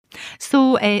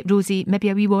So, Rosie, maybe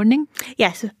a wee warning?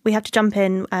 Yes, we have to jump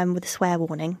in with a swear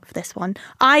warning for this one.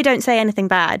 I don't say anything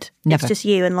bad. Never. It's just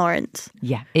you and Lawrence.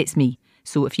 Yeah, it's me.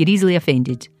 So if you're easily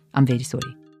offended, I'm very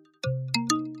sorry.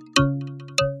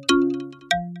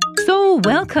 So,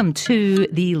 welcome to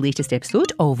the latest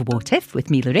episode of What If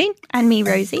with me, Lorraine. And me,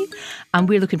 Rosie. And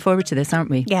we're looking forward to this, aren't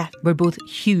we? Yeah. We're both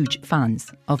huge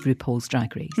fans of RuPaul's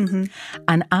Drag Race. Mm-hmm.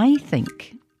 And I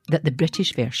think that the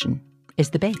British version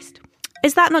is the best.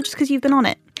 Is that not just because you've been on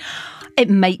it? It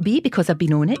might be because I've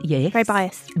been on it, yes. Very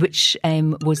biased. Which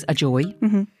was a joy.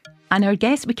 Mm-hmm. And our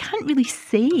guest, we can't really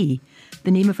say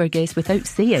the name of our guest without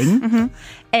saying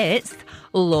it's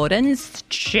Lawrence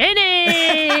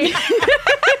Cheney.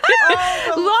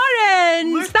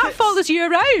 Lawrence, that follows you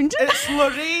around. It's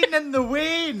Lorraine and the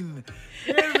Wayne.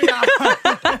 Here we are.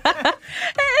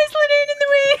 It is Lorraine in the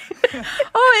Wayne.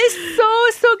 Oh,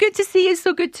 it's so good to see you.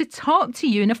 So good to talk to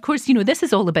you. And of course, you know, this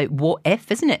is all about what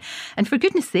if, isn't it? And for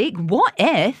goodness sake, what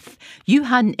if you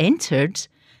hadn't entered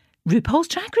RuPaul's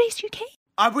Drag Race UK?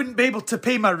 I wouldn't be able to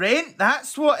pay my rent.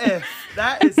 That's what if.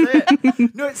 That is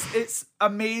it. No, it's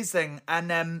amazing.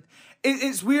 And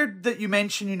it's weird that you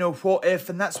mention, you know, what if,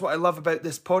 and that's what I love about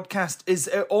this podcast, is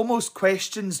it almost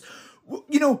questions,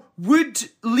 you know, would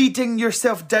leading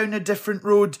yourself down a different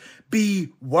road be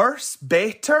worse,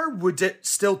 better? Would it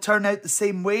still turn out the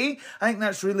same way? I think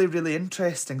that's really, really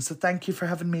interesting. So thank you for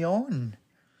having me on.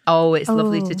 Oh, it's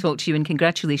lovely to talk to you, and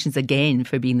congratulations again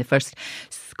for being the first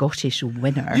Scottish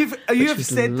winner. You've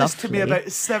said this to me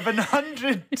about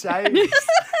 700 times.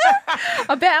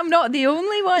 I bet I'm not the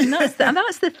only one. That's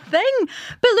the thing.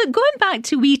 But look, going back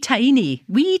to wee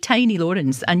tiny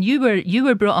Lawrence, and you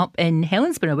were brought up in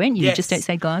Helensburgh, weren't you? Yes. Just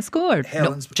outside Glasgow, or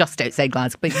Helensburgh. not just outside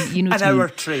Glasgow, but you know, An hour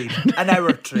train.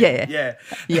 Yeah.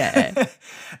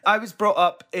 I was brought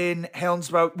up in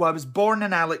Helensburgh. Well, I was born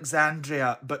in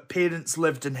Alexandria, but parents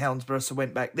lived in Helensburgh, so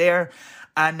went back there.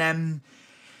 And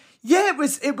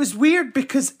it was weird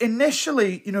because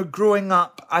initially, you know, growing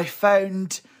up, I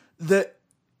found that,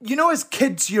 you know, as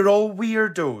kids, you're all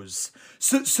weirdos.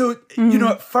 So you know,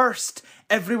 at first,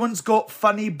 everyone's got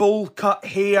funny bowl cut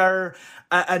hair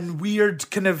and weird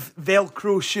kind of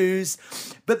Velcro shoes.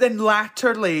 But then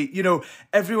latterly, you know,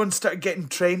 everyone started getting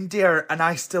trendier and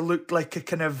I still looked like a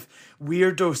kind of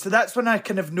weirdo. So that's when I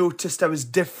kind of noticed I was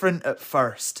different at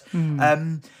first.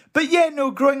 But yeah,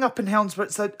 no, growing up in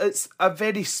Helensburgh, it's a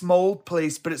very small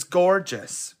place, but it's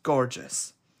gorgeous.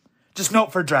 Gorgeous. Just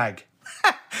not for drag.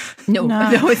 No,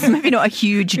 it's maybe not a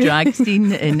huge drag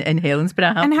scene in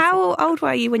Helensburgh. And how old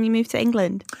were you when you moved to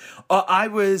England? I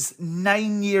was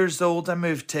 9 years old. I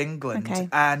moved to England. Okay.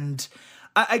 And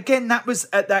again, that was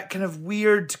at that kind of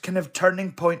weird kind of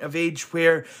turning point of age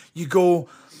where you go,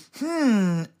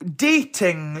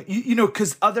 dating, you know,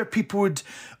 because other people would,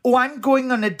 I'm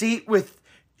going on a date with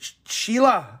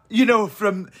Sheila, you know,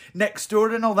 from next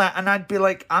door and all that, and I'd be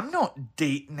like, I'm not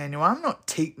dating anyone, I'm not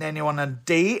taking anyone on a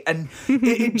date. And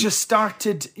it just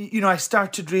started, you know, I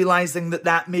started realising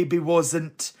that maybe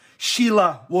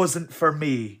Sheila wasn't for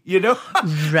me, you know?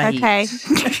 Right. Okay.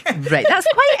 Right. That's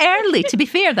quite early. To be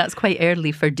fair, that's quite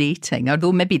early for dating,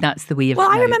 although maybe that's the way of it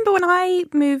Well, I now. remember when I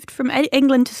moved from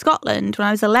England to Scotland when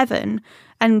I was 11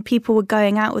 and people were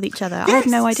going out with each other. I had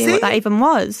no idea what that even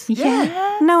was.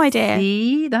 Yeah. No idea.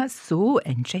 See, that's so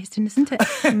interesting, isn't it?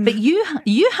 But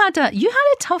you had a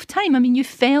tough time. I mean, you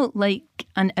felt like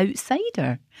an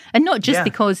outsider. And not just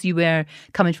because you were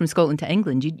coming from Scotland to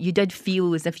England. You did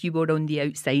feel as if you were on the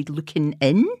outside looking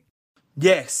in.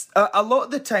 Yes, a lot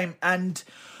of the time. And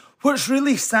what's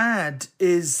really sad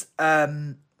is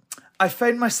I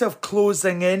found myself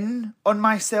closing in on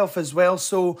myself as well.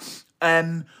 So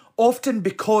often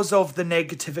because of the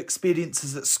negative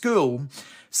experiences at school,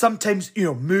 sometimes, you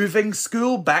know, moving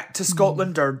school back to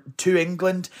Scotland or to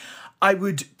England, I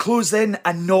would close in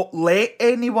and not let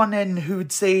anyone in who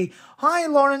would say, hi,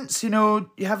 Lawrence, you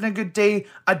know, you having a good day?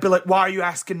 I'd be like, why are you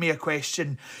asking me a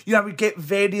question? You know, I would get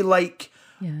very like,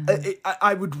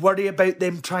 I would worry about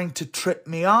them trying to trip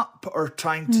me up or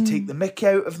trying to take the mickey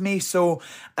out of me. So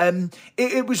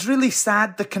it was really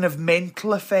sad, the kind of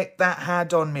mental effect that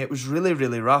had on me. It was really,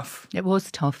 really rough. It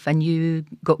was tough. And you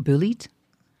got bullied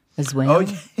as well. Oh,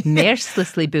 yeah.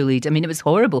 Mercilessly bullied. I mean, it was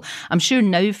horrible. I'm sure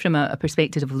now from a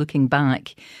perspective of looking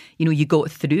back, you know, you got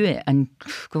through it, and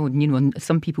God, you know,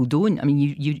 some people don't. I mean,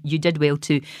 you did well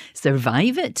to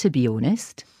survive it, to be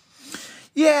honest.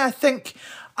 Yeah, I think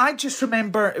I just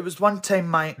remember it was one time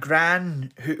my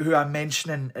gran, who I'm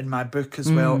mentioning in my book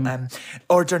as well,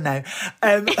 order now.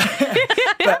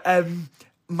 But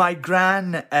my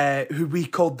gran, who we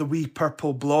called the wee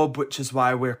purple blob, which is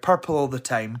why I wear purple all the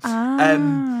time.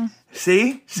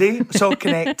 See, it's all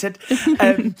connected.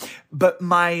 But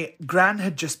my gran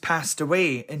had just passed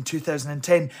away in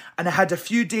 2010, and I had a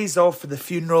few days off for the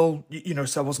funeral,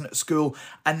 so I wasn't at school,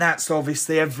 and that's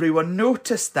obviously everyone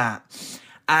noticed that.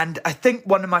 And I think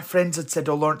one of my friends had said,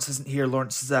 "Oh, Lawrence isn't here.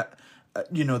 Lawrence is at,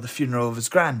 the funeral of his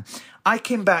gran." I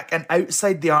came back, and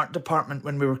outside the art department,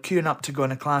 when we were queuing up to go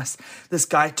in a class, this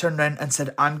guy turned around and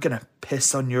said, "I'm going to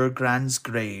piss on your gran's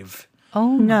grave."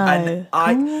 Oh, no.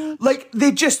 And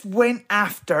they just went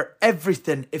after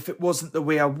everything. If it wasn't the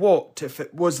way I walked, if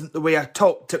it wasn't the way I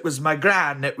talked, it was my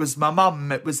gran, it was my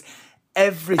mum, it was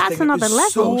everything. That's another it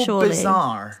was level, so surely.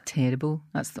 bizarre. Terrible.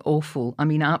 That's awful. I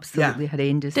mean, absolutely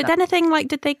horrendous. Did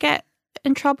they get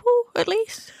in trouble at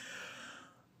least?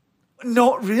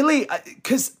 Not really,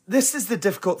 because this is the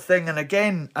difficult thing. And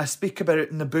again, I speak about it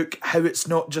in the book, how it's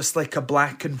not just like a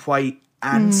black and white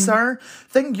answer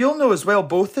thing. You'll know as well,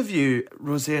 both of you,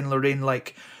 Rosie and Lorraine,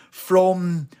 like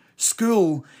from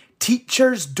school,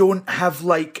 teachers don't have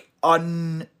like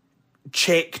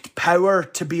unchecked power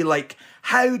to be like,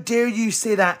 how dare you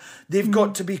say that? They've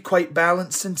got to be quite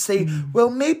balanced and say, well,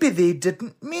 maybe they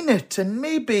didn't mean it, and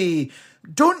maybe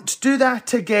don't do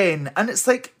that again. And it's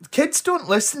like, kids don't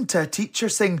listen to a teacher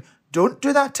saying, don't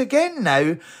do that again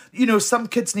now. Some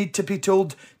kids need to be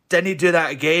told, didn't do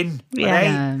that again,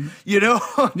 right? Yeah, they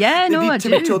no, need I to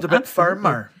do. be told a bit Absolutely.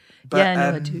 firmer. But,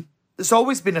 I do. It's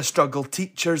always been a struggle,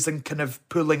 teachers and kind of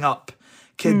pulling up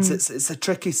kids. It's a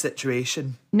tricky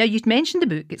situation. Now, you'd mentioned the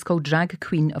book. It's called Drag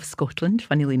Queen of Scotland,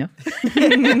 funnily enough,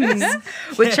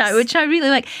 which I really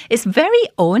like. It's very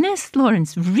honest,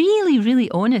 Lawrence, really, really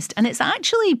honest. And it's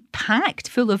actually packed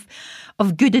full of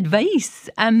good advice.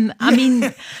 I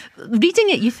mean, reading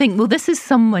it, you think, well, this is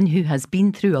someone who has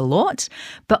been through a lot,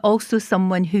 but also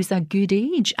someone who's a good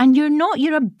age. And you're not,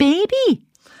 you're a baby.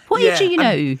 What age are you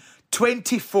now?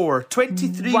 24,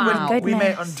 23 Wow. when we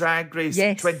met Goodness. on Drag Race,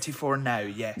 Yes. 24 now,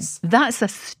 yes. That's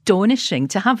astonishing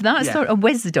to have that sort of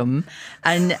wisdom,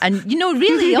 and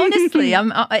really, honestly,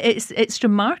 it's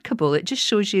remarkable. It just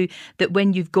shows you that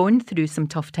when you've gone through some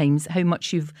tough times, how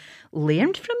much you've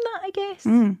learned from that. I guess.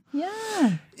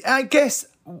 Yeah. I guess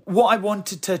what I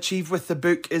wanted to achieve with the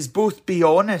book is both be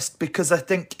honest, because I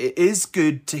think it is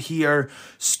good to hear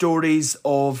stories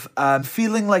of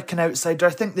feeling like an outsider.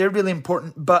 I think they're really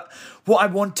important. But what I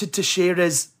wanted to share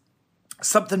is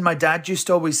something my dad used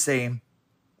to always say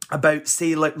about,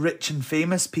 say, like rich and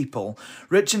famous people.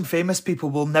 Rich and famous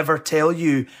people will never tell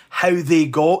you how they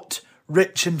got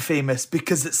rich and famous,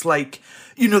 because it's like,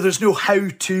 there's no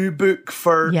how-to book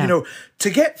for, to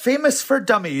get famous for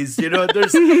dummies,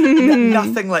 there's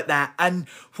nothing like that. And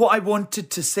what I wanted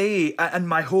to say, and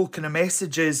my whole kind of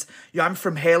message is, I'm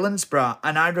from Helensburgh,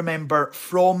 and I remember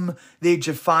from the age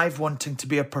of 5 wanting to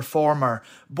be a performer,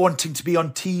 wanting to be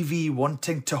on TV,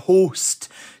 wanting to host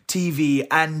TV,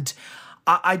 and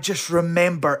I just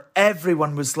remember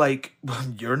everyone was like, well,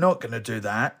 you're not going to do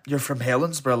that. You're from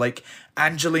Helensburgh. Like,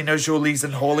 Angelina Jolie's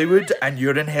in Hollywood and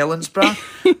you're in Helensburgh.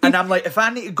 And I'm like, if I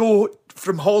need to go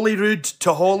from Holyrood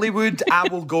to Hollywood, I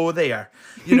will go there.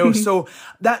 So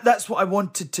that's what I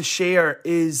wanted to share,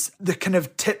 is the kind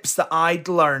of tips that I'd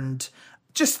learned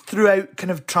just throughout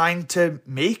kind of trying to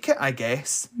make it, I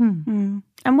guess. Mm-hmm.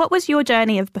 And what was your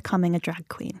journey of becoming a drag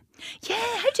queen? Yeah,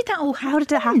 how did that all happen? How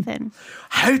did it happen?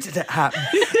 How did it happen?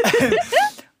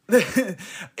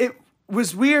 It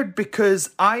was weird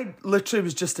because I literally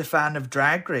was just a fan of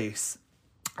Drag Race.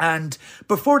 And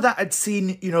before that, I'd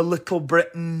seen, Little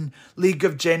Britain, League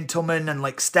of Gentlemen, and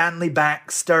like Stanley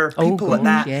Baxter, people like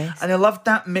that. Yes. And I loved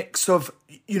that mix of,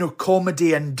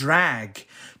 comedy and drag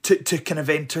to kind of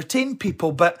entertain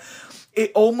people. But it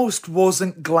almost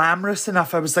wasn't glamorous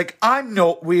enough. I was like, I'm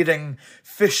not wearing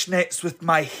fishnets with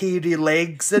my hairy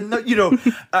legs. And,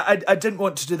 I didn't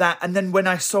want to do that. And then when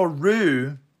I saw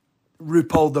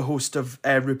RuPaul, the host of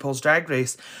RuPaul's Drag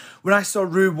Race, when I saw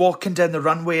Ru walking down the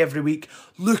runway every week,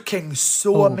 looking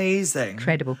so amazing.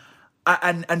 Incredible.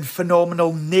 And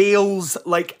phenomenal nails.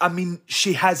 Like, I mean,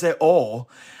 she has it all.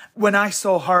 When I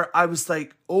saw her, I was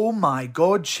like, oh my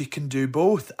God, she can do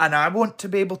both. And I want to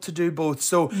be able to do both.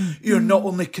 So, not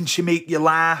only can she make you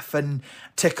laugh and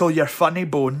tickle your funny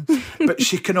bone, but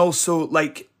she can also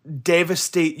like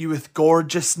devastate you with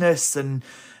gorgeousness and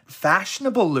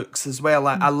fashionable looks as well.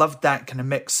 I loved that kind of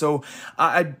mix. So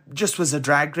I just was a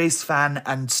Drag Race fan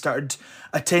and started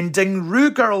attending Ru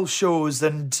Girl shows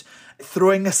and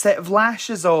throwing a set of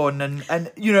lashes on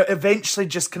and eventually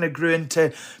just kind of grew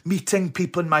into meeting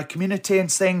people in my community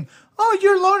and saying, oh,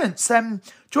 you're Lawrence, do you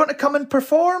want to come and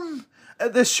perform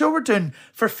at this show we're doing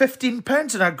for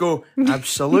 £15? And I'd go,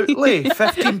 absolutely,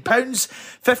 £15,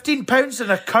 £15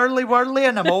 and a curly whirly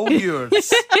and I'm all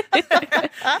yours.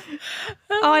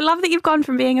 Oh, I love that you've gone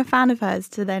from being a fan of hers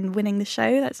to then winning the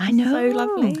show. That's I know. so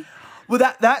lovely.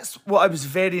 Well, that's what I was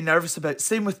very nervous about.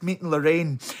 Same with meeting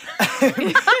Lorraine.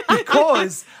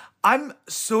 Because I'm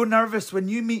so nervous when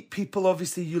you meet people,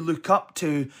 obviously, you look up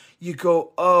to, you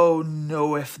go, oh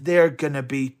no, if they're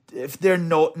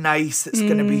not nice, it's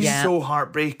going to be so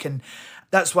heartbreaking.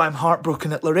 That's why I'm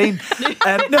heartbroken at Lorraine.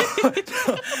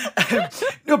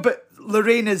 No, but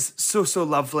Lorraine is so, so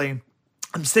lovely.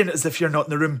 I'm saying it as if you're not in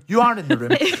the room. You are in the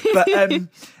room.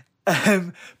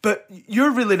 But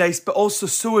you're really nice, but also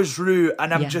so is Rue.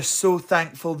 And I'm just so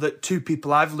thankful that two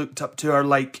people I've looked up to are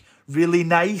like really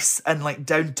nice and like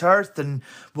down to earth and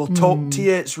will talk to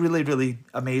you. It's really, really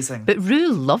amazing. But Rue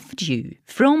loved you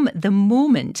from the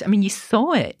moment. I mean, you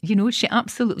saw it. You know, she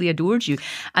absolutely adored you.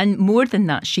 And more than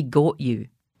that, she got you.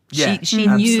 Yeah, she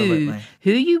knew absolutely.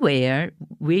 who you were,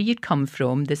 where you'd come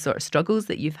from, the sort of struggles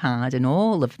that you've had and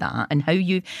all of that, and how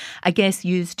you, I guess,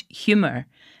 used humour.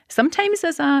 Sometimes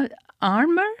as a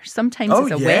armour, sometimes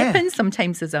as a weapon,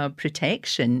 sometimes as a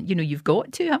protection. You know, you've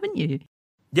got to, haven't you?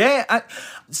 Yeah,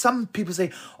 some people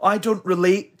say, I don't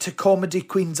relate to comedy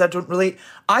queens, I don't relate.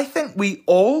 I think we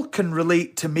all can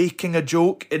relate to making a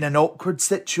joke in an awkward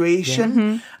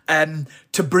situation,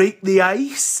 to break the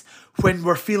ice when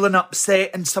we're feeling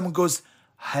upset and someone goes,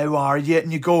 how are you?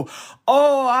 And you go,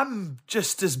 oh, I'm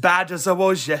just as bad as I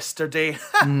was yesterday.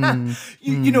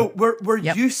 You know, we're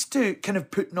used to kind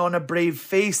of putting on a brave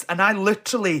face, and I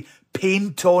literally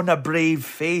paint on a brave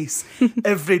face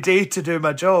every day to do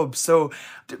my job. So,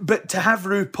 but to have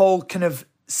RuPaul kind of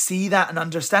see that and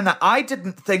understand that, I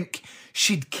didn't think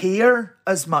she'd care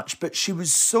as much, but she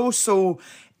was so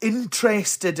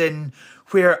interested in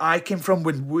where I came from,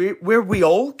 where we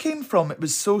all came from. It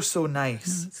was so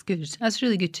nice. That's good. That's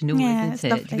really good to know, Yeah, isn't it's it?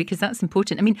 lovely. Because that's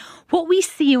important. I mean, what we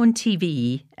see on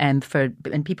TV, and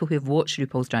people who have watched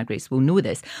RuPaul's Drag Race will know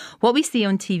this, what we see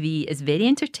on TV is very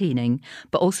entertaining,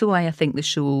 but also why I think the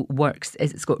show works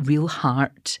is it's got real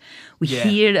heart. We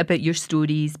hear about your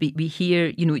stories, we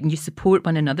hear, you know, and you support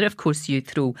one another. Of course, you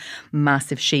throw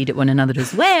massive shade at one another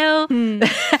as well.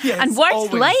 Yes, and words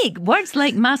always.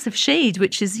 like massive shade,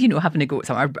 which is, you know, having a go at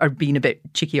someone or being a bit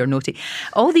cheeky or naughty.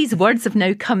 All these words have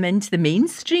now come into the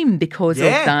mainstream because of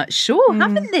that show,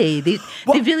 haven't they? They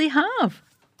really have.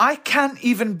 I can't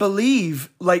even believe,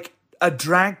 like, a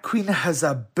drag queen has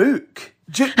a book.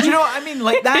 Do you know what I mean?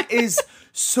 Like, that is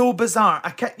so bizarre.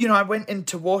 I went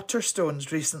into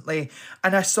Waterstones recently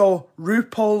and I saw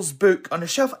RuPaul's book on a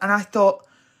shelf and I thought,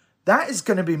 that is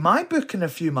going to be my book in a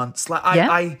few months. Like,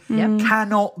 I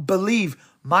cannot believe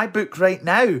my book right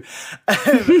now,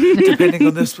 depending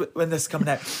on when this coming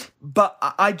out. But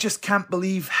I just can't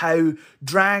believe how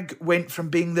drag went from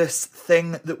being this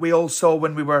thing that we all saw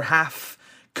when we were half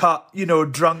cut, you know,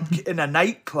 drunk in a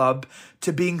nightclub,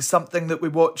 to being something that we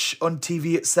watch on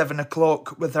TV at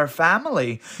 7:00 with our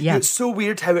family. Yeah. It's so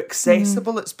weird how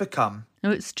accessible it's become. No,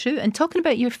 it's true. And talking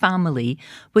about your family,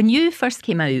 when you first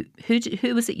came out,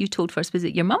 who was it you told first? Was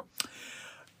it your mum?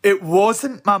 It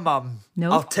wasn't my mum.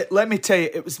 No. Let me tell you,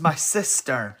 it was my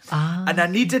sister. And I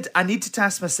needed to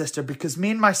ask my sister, because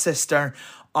me and my sister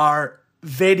are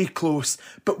very close,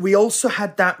 but we also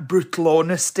had that brutal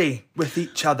honesty with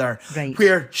each other. Right.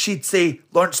 Where she'd say,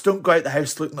 Lawrence, don't go out the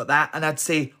house looking like that. And I'd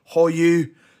say,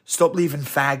 you stop leaving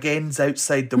fag ends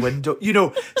outside the window. You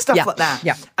know, stuff like that.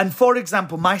 Yeah. And for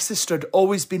example, my sister had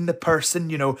always been the person,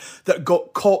 you know, that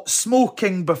got caught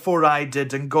smoking before I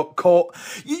did, and got caught,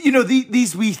 you know,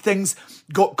 these wee things,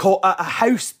 got caught at a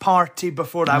house party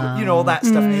before I, you know, all that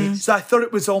stuff. So I thought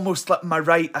it was almost like my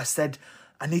right. I said,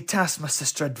 I need to ask my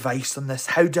sister advice on this.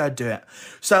 How do I do it?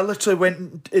 So I literally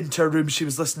went into her room. She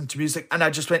was listening to music and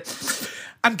I just went,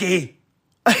 I'm gay.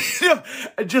 You know,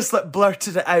 I just like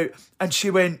blurted it out. And she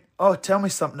went, oh, tell me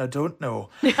something I don't know.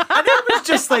 And it was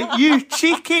just like, you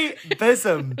cheeky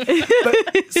bism.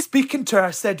 But speaking to her,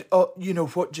 I said, oh, you know,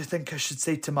 what do you think I should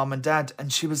say to mum and dad?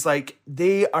 And she was like,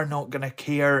 they are not going to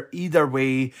care either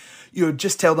way. You know,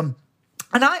 just tell them.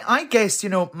 And I guess, you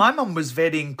know, my mum was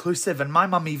very inclusive, and my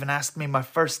mum even asked me my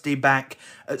first day back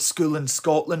at school in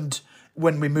Scotland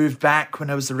when we moved back when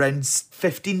I was around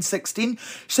 15, 16. She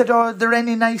said, oh, are there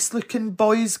any nice looking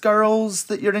boys, girls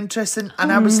that you're interested in?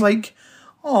 And I was like,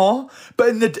 oh, but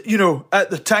at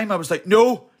the time I was like,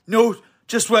 no,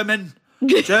 just women,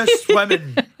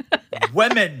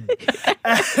 women.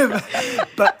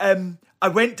 But I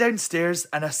went downstairs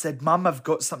and I said, Mum, I've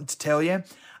got something to tell you.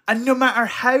 And no matter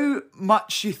how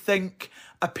much you think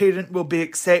a parent will be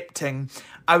accepting,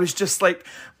 I was just like,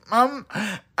 Mum,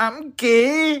 I'm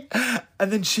gay.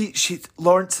 And then she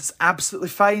Lawrence, it's absolutely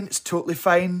fine. It's totally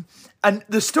fine. And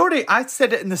the story, I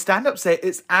said it in the stand-up set,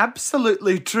 it's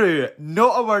absolutely true.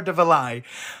 Not a word of a lie.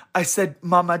 I said,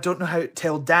 Mum, I don't know how to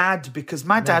tell Dad because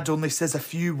my dad only says a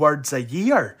few words a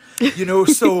year,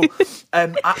 so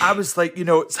I was like,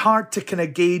 it's hard to kind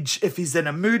of gauge if he's in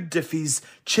a mood, if he's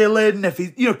chilling, if he,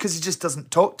 because he just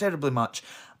doesn't talk terribly much.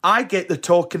 I get the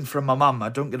talking from my mum. I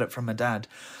don't get it from my dad.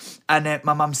 And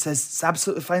my mum says, it's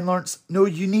absolutely fine, Lawrence. No,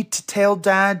 you need to tell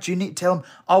Dad. You need to tell him.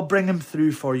 I'll bring him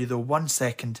through for you, though. 1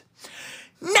 second.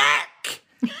 Nick!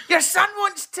 Your son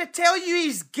wants to tell you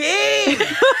he's gay!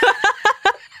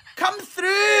 Come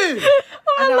through!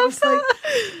 I was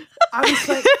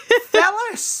like,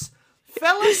 fellas,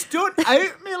 don't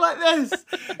out me like this.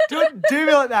 Don't do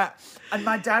me like that. And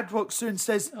my dad walks through and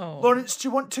says, Lawrence, do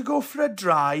you want to go for a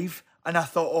drive? And I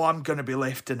thought, I'm going to be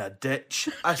left in a ditch.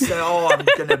 I said, I'm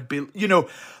going to be,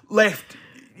 left,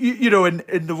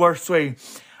 in the worst way.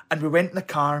 And we went in the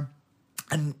car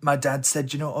and my dad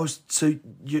said, so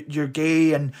you're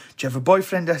gay and do you have a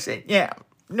boyfriend? I said, yeah,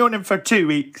 known him for 2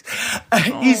 weeks.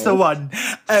 He's the one.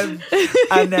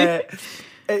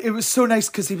 It was so nice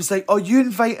because he was like, you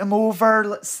invite him over,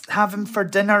 let's have him for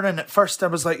dinner. And at first I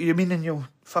was like, you mean and you'll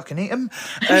fucking eat him?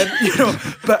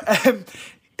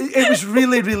 It was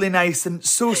really, really nice and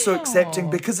so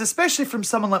accepting because especially from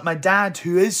someone like my dad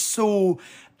who is so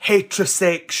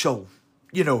heterosexual,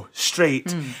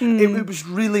 straight. It was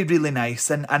really, really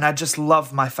nice and I just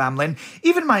love my family and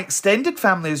even my extended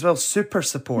family as well, super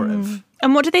supportive.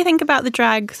 And what do they think about the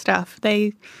drag stuff?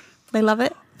 They love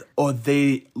it? Oh,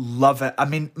 they love it. I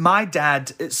mean, my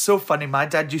dad, it's so funny, my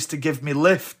dad used to give me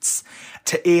lifts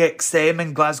to AXM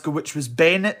in Glasgow, which was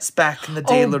Bennett's back in the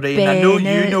day, Lorraine. Bennett's. I know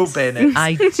you know Bennett's.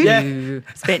 I do. Yeah.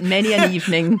 Spent many an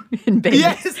evening in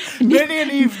Bennett's. Yes, many an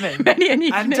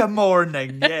evening. And a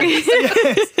morning,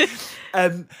 yes.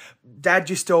 Dad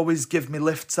used to always give me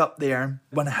lifts up there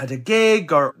when I had a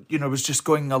gig or, was just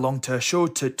going along to a show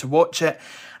to watch it.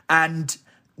 And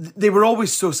they were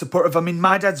always so supportive. I mean,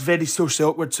 my dad's very socially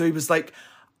awkward, so he was like,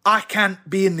 I can't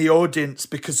be in the audience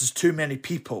because there's too many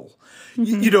people,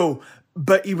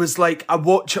 But he was like, I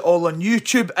watch it all on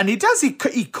YouTube. And he does, he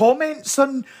comments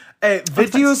on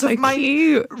videos of mine.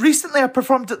 Cute. Recently, I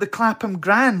performed at the Clapham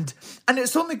Grand, and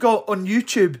it's only got on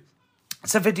YouTube.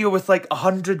 It's a video with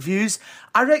 100 views.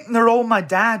 I reckon they're all my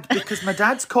dad because my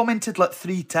dad's commented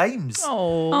 3 times.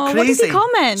 Oh, crazy. What does he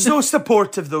comment? So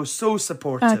supportive, though. So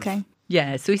supportive. Okay.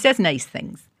 Yeah, so he says nice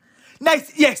things.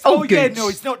 Nice, yes. Oh, yeah, good. no,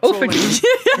 he's not Oh, trolling. for-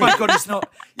 Oh my God, he's not.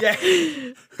 Yeah.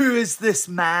 Who is this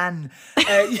man?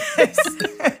 Yes.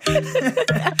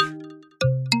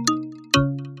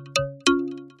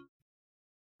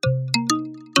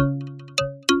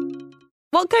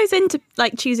 What goes into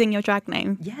choosing your drag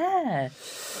name? Yeah.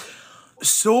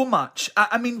 So much.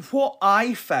 I mean, what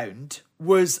I found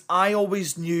was I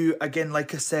always knew, again,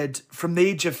 like I said, from the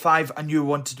age of 5, I knew I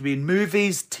wanted to be in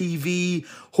movies, TV,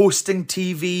 hosting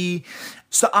TV.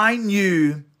 So I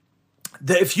knew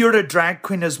that if you're a drag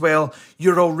queen as well,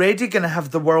 you're already going to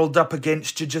have the world up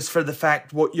against you just for the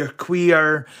fact what you're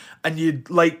queer and you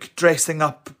like dressing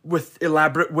up with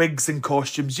elaborate wigs and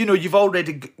costumes. You've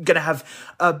already going to have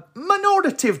a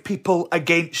minority of people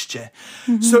against you.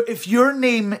 Mm-hmm. So if your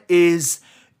name is,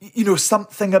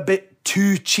 something a bit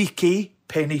too cheeky,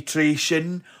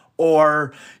 Penetration,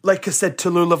 or, like I said,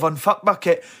 Tallulah Von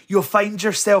Fuckbucket, you'll find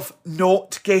yourself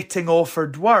not getting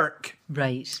offered work.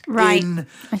 Right. I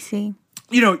see.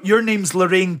 Your name's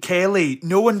Lorraine Kelly.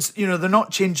 No one's, they're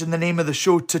not changing the name of the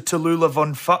show to Tallulah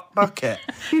Von Fuckbucket.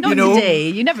 Not today.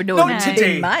 You never know. Not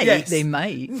today. They might. Yes. They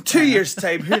might. 2 years'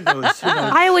 time, who knows?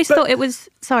 I always thought it was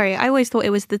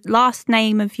the last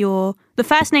name of the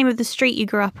first name of the street you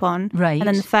grew up on. Right. And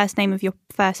then the first name of your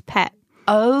first pet.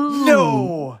 Oh.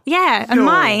 No. Yeah, and No.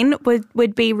 mine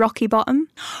would be Rocky Bottom.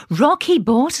 Rocky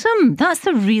Bottom. That's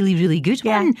a really, really good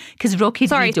Yeah. one. Because Rocky'd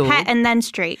Sorry, wee dog. pet and then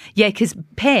street. Yeah, because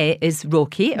Pet is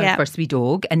Rocky, our Yeah. first wee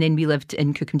dog, and then we lived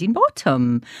in Cookendine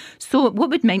Bottom. So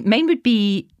what would mine would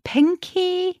be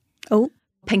Pinky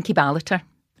Ballater.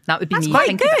 That would be That's me. quite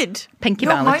Pinky good. Pinky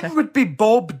No, Ballater. mine would be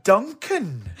Bob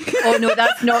Duncan. Oh no,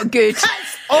 that's not good.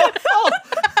 Awful.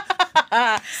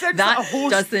 Sounds That like a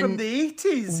host doesn't from the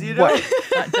 80s, work.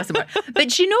 That doesn't work.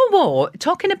 But you know what?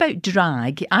 Talking about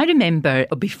drag, I remember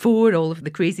before all of the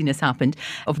craziness happened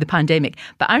of the pandemic,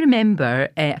 but I remember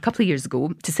a couple of years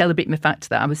ago, to celebrate my fact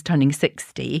that I was turning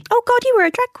 60, Oh God, you were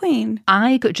a drag queen.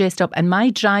 I got dressed up and my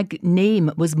drag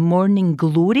name was Morning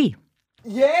Glory.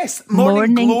 Yes,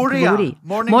 Morning Gloria.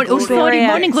 Morning Gloria. Oh, sorry, Yes.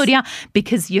 Morning Gloria,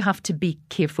 because you have to be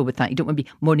careful with that. You don't want to be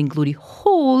Morning Glory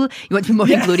Hole. You want to be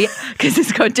Morning Gloria because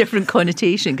it's got a different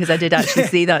connotation, because I did actually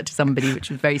say that to somebody, which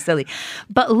was very silly.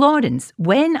 But Lawrence,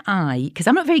 because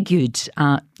I'm not very good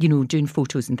at, doing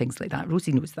photos and things like that.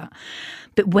 Rosie knows that.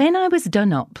 But when I was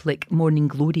done up like Morning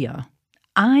Gloria,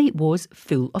 I was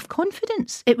full of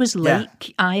confidence. It was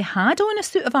like I had on a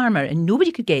suit of armour and nobody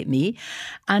could get me,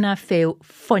 and I felt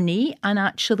funny and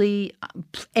actually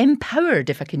empowered,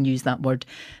 if I can use that word.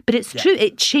 But it's true,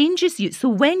 it changes you. So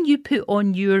when you put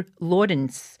on your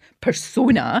Lawrence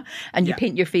persona and you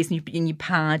paint your face and you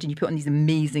pad and you put on these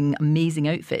amazing, amazing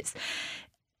outfits,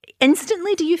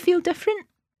 instantly do you feel different?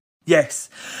 Yes.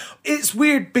 It's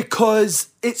weird because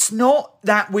it's not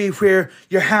that way where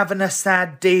you're having a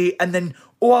sad day and then,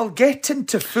 I'll get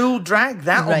into full drag.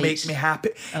 That'll make me happy.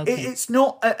 Okay. It's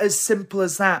not as simple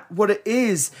as that. What it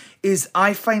is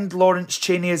I find Lawrence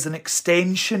Chaney as an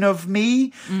extension of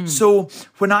me. So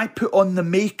when I put on the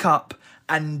makeup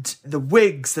and the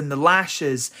wigs and the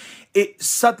lashes, it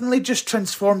suddenly just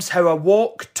transforms how I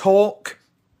walk, talk,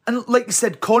 and like you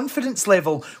said, confidence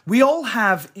level. We all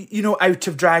have, out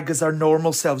of drag as our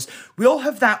normal selves, we all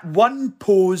have that one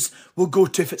pose we'll go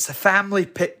to if it's a family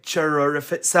picture or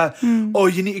if it's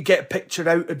you need to get a picture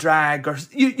out of drag or,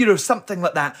 something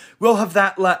like that. We'll have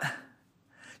that,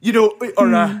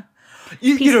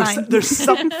 there's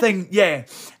something,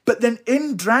 But then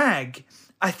in drag,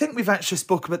 I think we've actually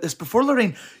spoken about this before,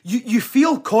 Lorraine. You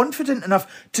feel confident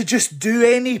enough to just do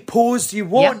any pose you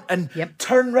want and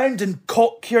turn around and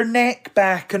cock your neck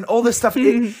back and all this stuff.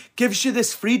 It gives you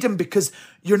this freedom because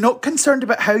you're not concerned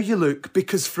about how you look,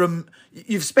 because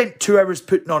you've spent 2 hours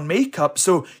putting on makeup,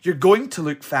 so you're going to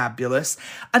look fabulous.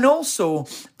 And also,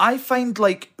 I find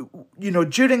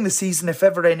during the season, if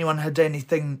ever anyone had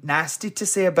anything nasty to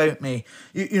say about me,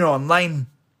 online,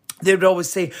 they would always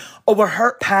say,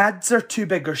 her pads are too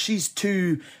big, or she's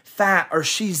too fat, or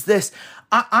she's this.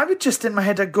 I would just, in my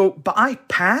head, I'd go, but I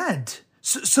pad.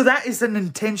 So that is an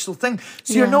intentional thing.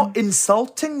 So you're not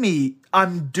insulting me.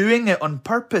 I'm doing it on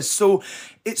purpose. So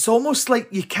it's almost like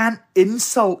you can't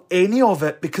insult any of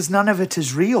it because none of it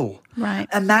is real. Right.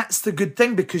 And that's the good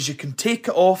thing, because you can take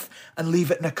it off and leave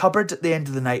it in a cupboard at the end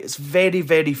of the night. It's very,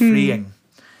 very freeing.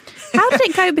 How did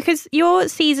it go? Because your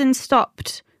season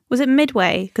stopped. Was it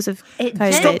midway because of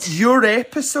COVID? Stopped your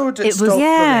episode. It was,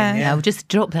 I'll just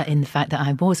drop that in, the fact that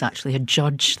I was actually a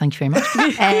judge. Thank you very much.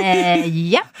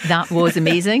 That was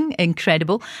amazing,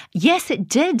 incredible. Yes, it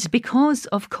did, because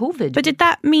of COVID. But did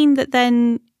that mean that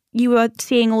then you were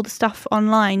seeing all the stuff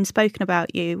online spoken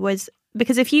about you?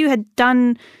 Because if you had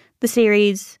done the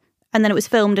series and then it was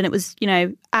filmed and it was,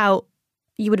 out,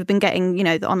 you would have been getting,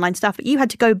 the online stuff. But you had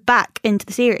to go back into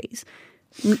the series,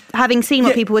 having seen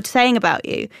what people were saying about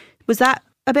you. Was that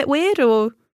a bit weird,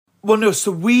 or? Well, no.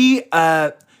 So we.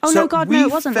 No,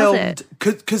 it wasn't. Filmed, was it?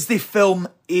 Because they film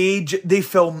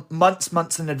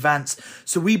months in advance.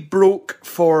 So we broke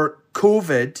for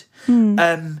COVID,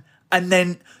 and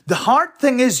then the hard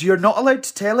thing is you're not allowed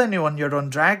to tell anyone you're on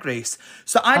Drag Race.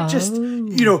 So I just,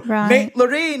 met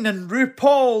Lorraine and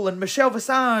RuPaul and Michelle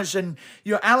Visage and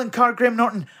Alan Carr, Graham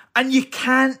Norton, and you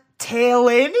can't tell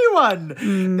anyone.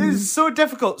 It's so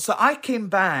difficult. So I came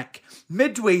back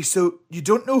midway, so you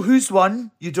don't know who's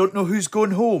won, you don't know who's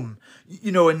going home,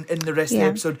 in the rest of the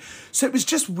episode. So it was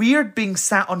just weird being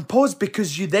sat on pause,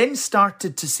 because you then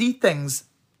started to see things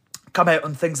come out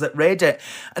on things like Reddit,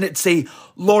 and it'd say,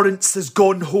 Lawrence has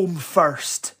gone home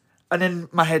first. And in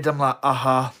my head, I'm like,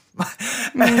 and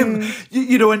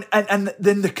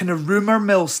then the kind of rumour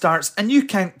mill starts, and you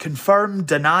can't confirm,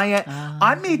 deny it.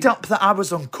 I made up that I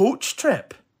was on Coach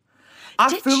Trip.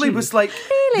 I fully was like,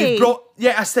 really?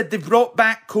 I said they brought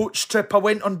back Coach Trip. I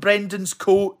went on Brendan's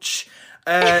coach.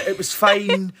 It was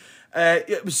fine.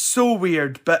 It was so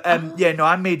weird, but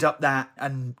I made up that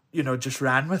and just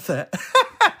ran with it.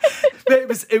 But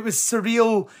it was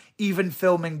surreal, even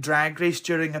filming Drag Race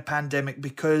during a pandemic,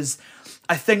 because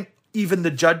I think even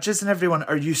the judges and everyone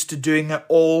are used to doing it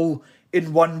all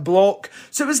in one block.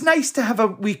 So it was nice to have a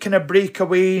wee kind of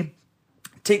breakaway,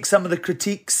 take some of the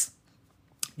critiques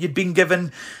you'd been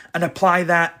given and apply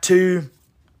that to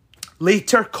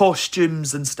later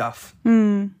costumes and stuff.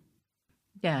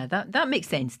 Yeah, that makes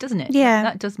sense, doesn't it? Yeah.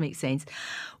 That does make sense.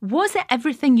 Was it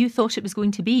everything you thought it was going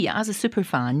to be? As a super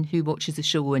fan who watches the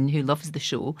show and who loves the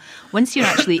show, once you're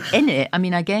actually in it, I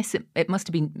mean, I guess it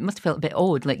must have felt a bit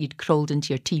odd, like you'd crawled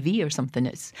into your TV or something.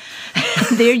 It's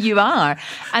there you are.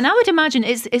 And I would imagine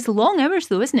it's long hours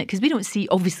though, isn't it? Because we don't see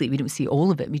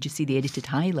all of it. We just see the edited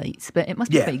highlights, but it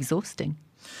must be quite exhausting.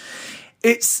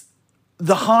 It's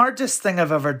the hardest thing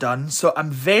I've ever done. So I'm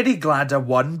very glad I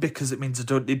won because it means I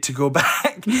don't need to go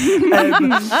back.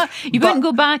 You wouldn't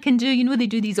go back and do, you know, they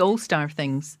do these all-star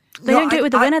things. They don't do it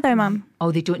with the winner though, Mum.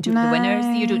 Oh, they don't do it with the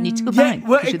winners? You don't need to go Yeah, back.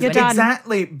 well, because you're the winner.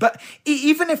 exactly. But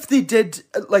even if they did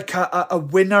like a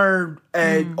winner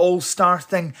all-star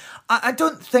thing, I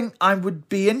don't think I would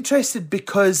be interested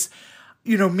because,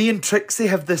 you know, me and Trixie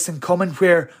have this in common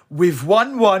where we've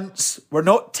won once, we're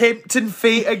not tempting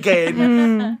fate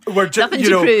again. We're just, Nothing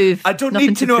to prove. I don't Nothing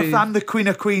need to to know if prove. I'm the Queen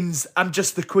of Queens. I'm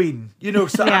just the Queen, you know,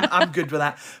 so I'm good with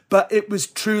that. But it was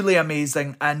truly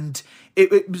amazing. And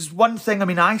it was one thing, I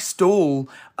mean, I stole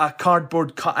a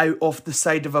cardboard cutout off the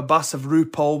side of a bus of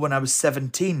RuPaul when I was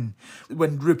 17,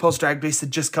 when RuPaul's Drag Race had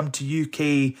just come to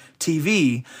UK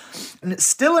TV. And it's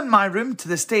still in my room to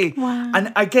this day. Wow.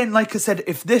 And again, like I said,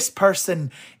 if this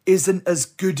person isn't as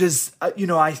good as, you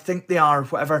know, I think they are,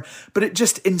 whatever, but it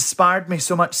just inspired me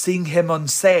so much seeing him on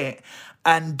set.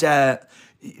 And,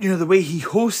 you know, the way he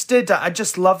hosted, I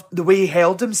just loved the way he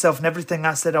held himself and everything.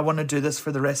 I said, I want to do this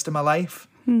for the rest of my life.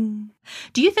 Do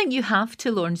you think you have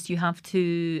to, Lawrence, you have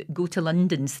to go to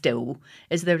London still?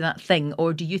 Is there that thing?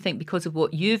 Or do you think because of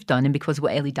what you've done and because of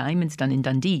what Ellie Diamond's done in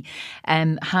Dundee,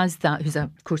 has that, who's of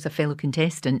course a fellow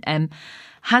contestant,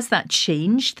 has that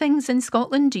changed things in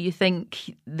Scotland? Do you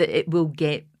think that it will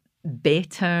get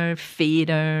better,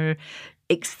 fairer,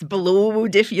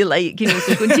 explode, if you like? You know,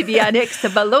 there's going to be an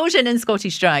explosion in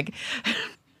Scottish drag.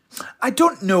 I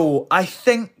don't know. I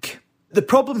think the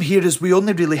problem here is we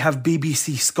only really have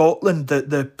BBC Scotland,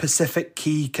 the Pacific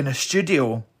Key kind of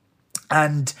studio.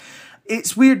 And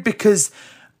it's weird because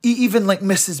even like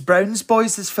Mrs. Brown's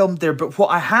Boys is filmed there. But what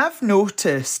I have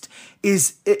noticed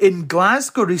is in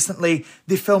Glasgow recently,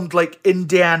 they filmed like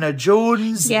Indiana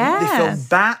Jones, they filmed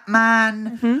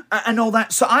Batman and all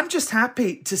that. So I'm just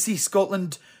happy to see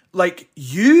Scotland like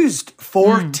used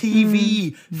for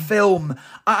TV film.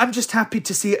 I'm just happy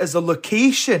to see it as a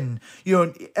location.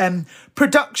 You know,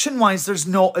 production wise, there's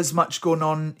not as much going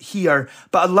on here,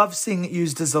 but I love seeing it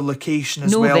used as a location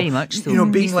as well. No, very much so. You know,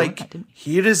 being We like, thought that, didn't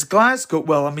here is Glasgow.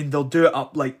 Well, I mean, they'll do it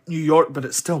up like New York, but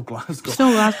it's still Glasgow.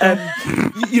 Still Glasgow.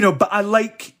 You know, but I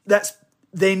like that's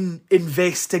then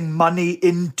investing money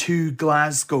into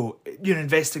Glasgow. You know,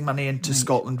 investing money into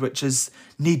Scotland, which is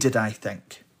needed, I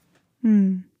think.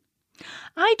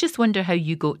 I just wonder how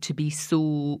you got to be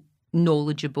so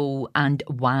knowledgeable and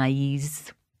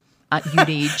wise at your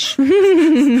age.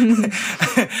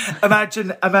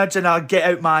 Imagine I'll get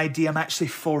out my ID. I'm actually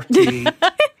 48.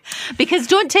 Because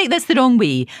don't take this the wrong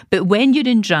way, but when you're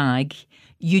in drag,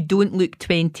 you don't look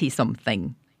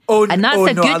 20-something. And that's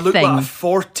a no, good I look thing. like a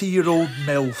 40-year-old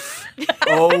MILF.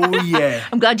 Oh, yeah.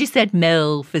 I'm glad you said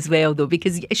MILF as well, though,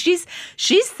 because she's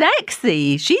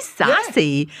sexy. She's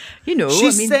sassy. You know,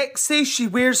 She's sexy. She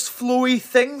wears flowy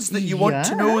things that you want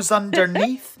to know is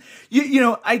underneath. You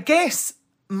know, I guess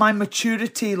my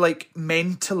maturity, like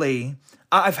mentally,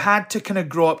 I've had to kind of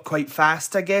grow up quite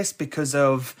fast, I guess, because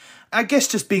of, I guess,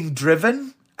 just being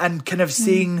driven and kind of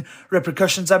seeing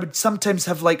repercussions. I would sometimes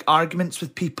have like arguments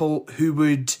with people who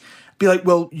would be like,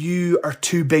 well, you are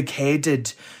too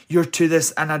big-headed, you're too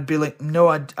this, and I'd be like, no,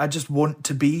 I just want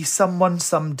to be someone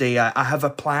someday. I have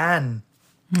a plan.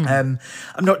 I'm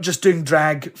not just doing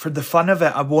drag for the fun of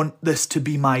it. I want this to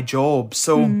be my job.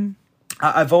 So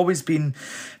I've always been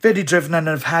very driven, and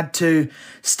I've had to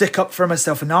stick up for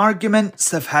myself in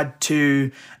arguments. I've had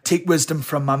to take wisdom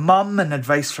from my mum and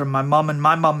advice from my mum, and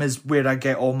my mum is where I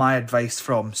get all my advice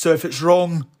from. So if it's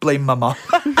wrong, blame my mum.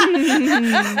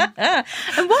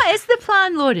 And what is the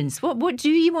plan, Lawrence? What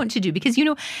do you want to do? Because, you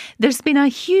know, there's been a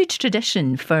huge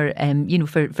tradition for,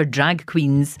 for drag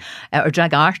queens or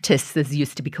drag artists, as they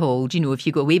used to be called. You know, if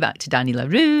you go way back to Danny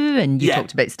LaRue, and you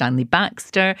talked about Stanley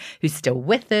Baxter, who's still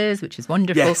with us, which is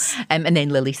wonderful. Yes. And then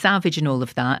Lily Savage and all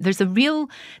of that. There's a real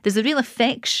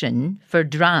affection for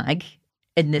drag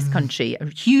in this country, a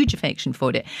huge affection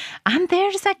for it. And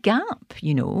there's a gap,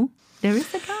 you know. There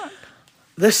is a gap.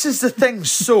 This is the thing.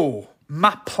 So,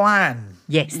 my plan.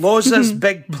 Yes. Loza's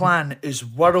big plan is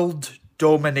world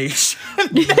domination.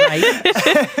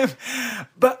 Right.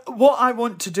 But what I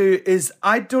want to do is,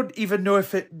 I don't even know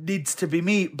if it needs to be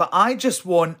me, but I just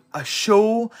want a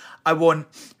show. I want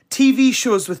TV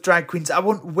shows with drag queens. I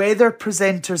want weather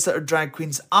presenters that are drag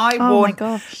queens. I want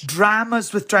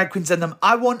dramas with drag queens in them.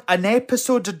 I want an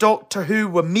episode of Doctor Who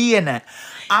with me in it.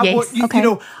 I want, you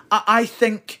know, I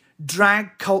think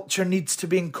drag culture needs to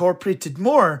be incorporated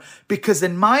more, because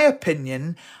in my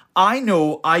opinion, I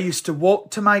know I used to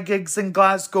walk to my gigs in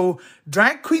Glasgow.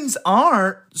 Drag queens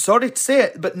are, sorry to say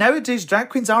it, but nowadays drag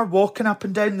queens are walking up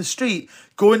and down the street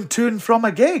going to and from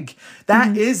a gig.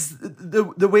 That is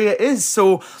the way it is.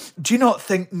 So do you not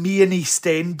think me and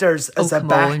EastEnders as a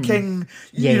come on. backing,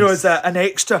 Yes. as an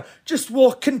extra, just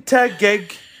walking to a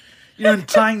gig, and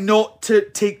trying not to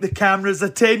take the camera's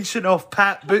attention off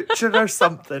Pat Butcher or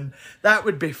something? That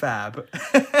would be fab.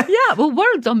 Yeah, well,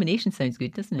 world domination sounds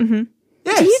good, doesn't it?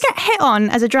 Yes. Do you get hit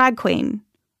on as a drag queen?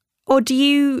 Or do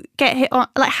you get hit on,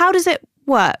 like, how does it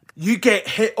work? You get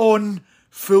hit on,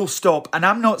 full stop. And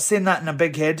I'm not saying that in a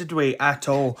big-headed way at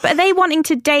all. But are they wanting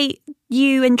to date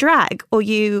you in drag or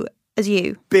you as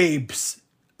you? Babes,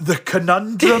 the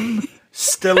conundrum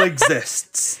still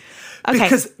exists. Okay.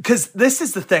 Because this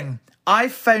is the thing.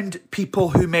 I've found people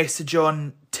who message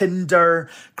on Tinder,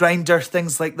 Grindr,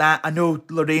 things like that. I know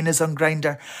Lorraine is on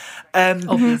Grindr.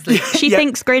 Obviously. She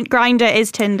thinks Grindr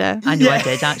is Tinder. I know I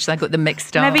did, actually. I got them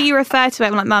mixed up. Whenever you refer to it,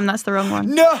 I'm like, Mum, that's the wrong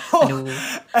one. No!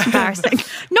 Embarrassing.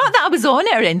 Not that I was on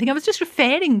it or anything. I was just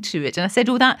referring to it. And I said,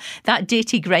 oh, that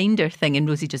datey grinder thing. And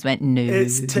Rosie just went, no,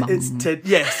 Mum.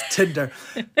 Yes, Tinder.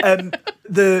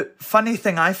 The funny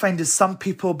thing I find is some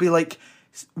people be like,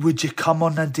 would you come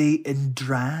on a date in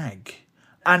drag?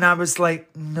 And I was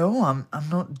like, no, I'm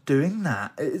not doing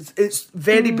that. It's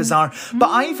very bizarre. But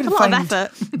I even a lot of find,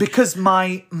 effort. because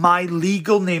my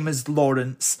legal name is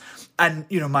Lawrence, and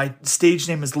my stage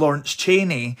name is Lawrence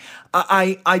Cheney,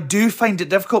 I do find it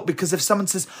difficult, because if someone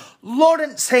says,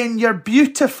 Lawrence Hen, you're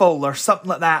beautiful, or something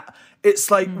like that, it's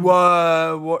like, what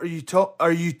are you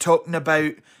are you talking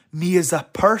about me as a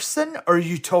person, or are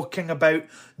you talking about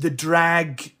the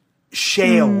drag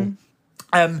shell?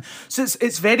 So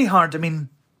it's very hard. I mean,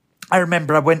 I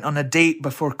remember I went on a date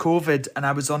before COVID, and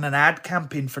I was on an ad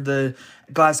campaign for the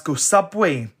Glasgow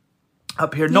subway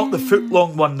up here, not the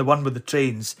foot-long one, the one with the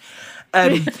trains.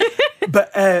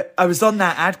 But I was on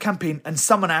that ad campaign, and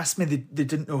someone asked me, they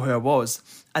didn't know who I was,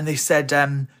 and they said,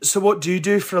 so what do you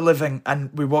do for a living?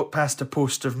 And we walked past a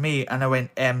poster of me, and I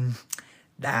went,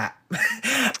 that.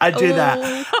 I do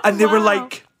that. And they were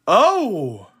like,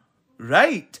 oh,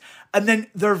 right. And then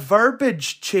their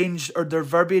verbiage changed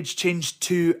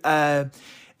to,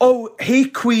 oh, hey,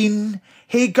 queen.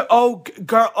 Hey, girl,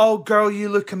 you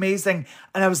look amazing.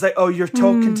 And I was like, oh, you're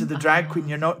talking to the drag queen.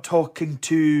 You're not talking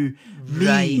to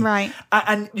me. Right.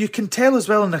 And you can tell as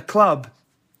well in a club,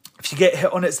 if you get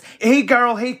hit on, it's, hey,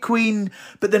 girl, hey, queen.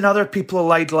 But then other people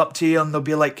will idle up to you and they'll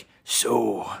be like,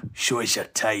 so, show us your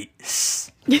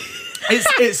tights.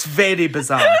 It's very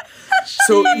bizarre.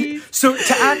 So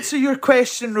to answer your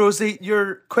question, Rosie,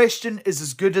 your question is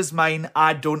as good as mine.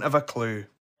 I don't have a clue.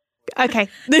 Okay.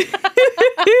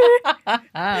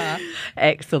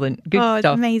 Excellent. Good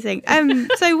stuff. Amazing.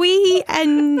 So we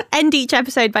end each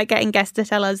episode by getting guests to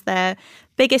tell us their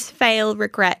biggest fail,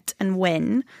 regret, and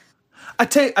win. I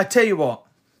tell you what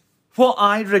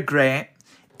I regret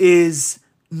is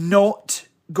not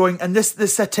going, and this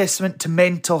is a testament to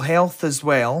mental health as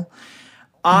well.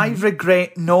 I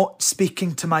regret not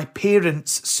speaking to my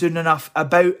parents soon enough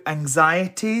about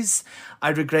anxieties. I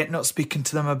regret not speaking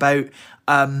to them about,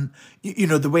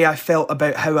 the way I felt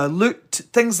about how I looked,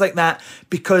 things like that,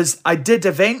 because I did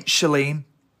eventually,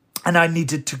 and I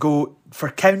needed to go for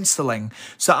counselling.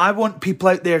 So I want people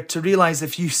out there to realise,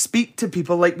 if you speak to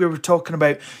people like we were talking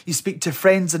about, you speak to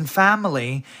friends and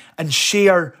family and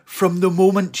share from the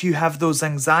moment you have those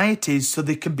anxieties so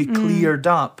they can be cleared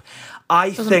up. I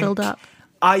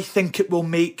think it will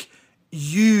make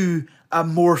you a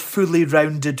more fully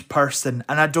rounded person.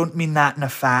 And I don't mean that in a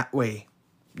fat way.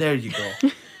 There you go.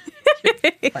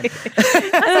 That's a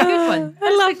good one.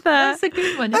 I love that. That's a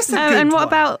good one. That's a isn't good and what one.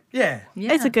 about... Yeah.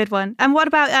 It's a good one. And what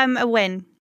about a win?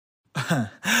 I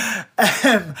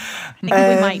think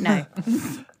we might know.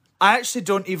 I actually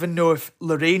don't even know if,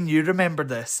 Lorraine, you remember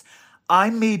this. I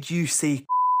made you say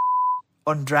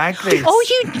on Drag Race. Oh,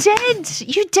 you did.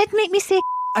 You did make me say.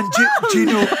 And do you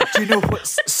know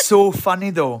what's so funny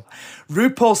though?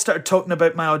 RuPaul started talking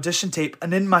about my audition tape,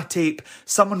 and in my tape,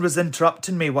 someone was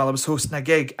interrupting me while I was hosting a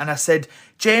gig, and I said,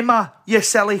 "Gemma, you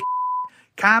silly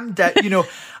calm down,"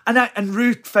 and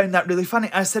Ru found that really funny.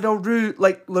 I said, "Oh, Ru,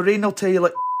 like Lorraine will tell you,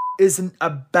 like isn't a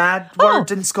bad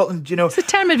word in Scotland, It's a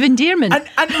term of endearment."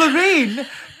 And Lorraine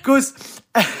goes,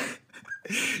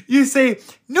 "You say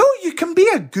no, you can be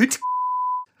a good."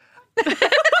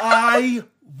 I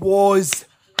was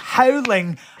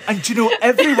howling, and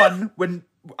everyone, when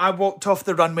I walked off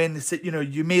the runway and they said,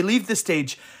 you may leave the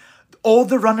stage, all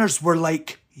the runners were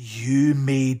like, you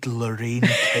made Lorraine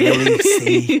Kelly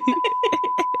say.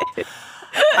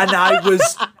 And I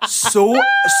was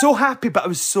so happy, but I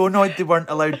was so annoyed they weren't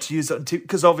allowed to use it on TV,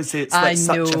 because obviously it's like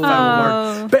such a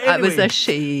foul word. But That anyway, was a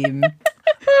shame.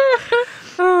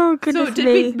 Oh, goodness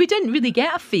So we didn't really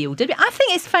get a feel, did we? I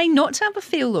think it's fine not to have a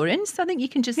feel, Lawrence. I think you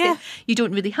can just say you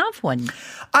don't really have one.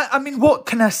 I mean, what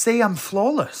can I say? I'm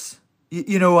flawless.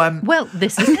 You know, Well,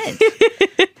 this is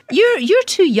it. You're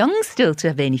too young still to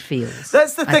have any feels.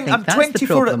 that's the I thing. think I'm that's the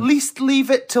 24. At problem. least leave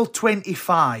it till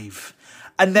 25.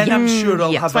 And then I'm sure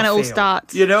I'll have when a it all fail,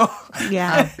 starts. You know?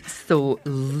 Yeah.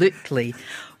 Absolutely.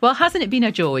 Well, hasn't it been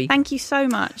a joy? Thank you so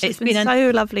much. It's It's been been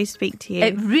so lovely to speak to you.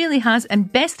 It really has.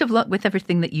 And best of luck with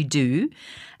everything that you do.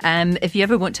 If you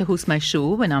ever want to host my show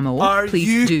when I'm off, Are please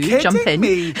you do kidding jump in.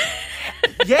 me?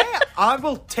 Yeah, I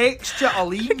will text you,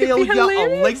 I'll email be you, I'll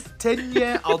hilarious. LinkedIn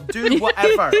you, I'll do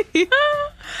whatever.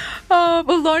 Oh,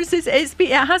 well, Lawrence, it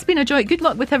has been a joy. Good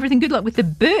luck with everything. Good luck with the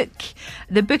book.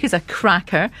 The book is a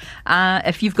cracker.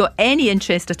 If you've got any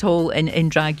interest at all in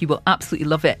drag, you will absolutely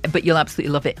love it. But you'll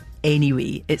absolutely love it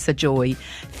anyway. It's a joy.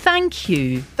 Thank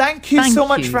you. Thank you so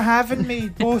much you. for having me,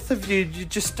 both of you. You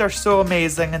just are so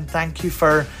amazing, and thank you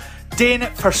for doing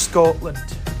it for Scotland.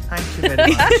 Thank you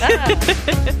very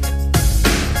much.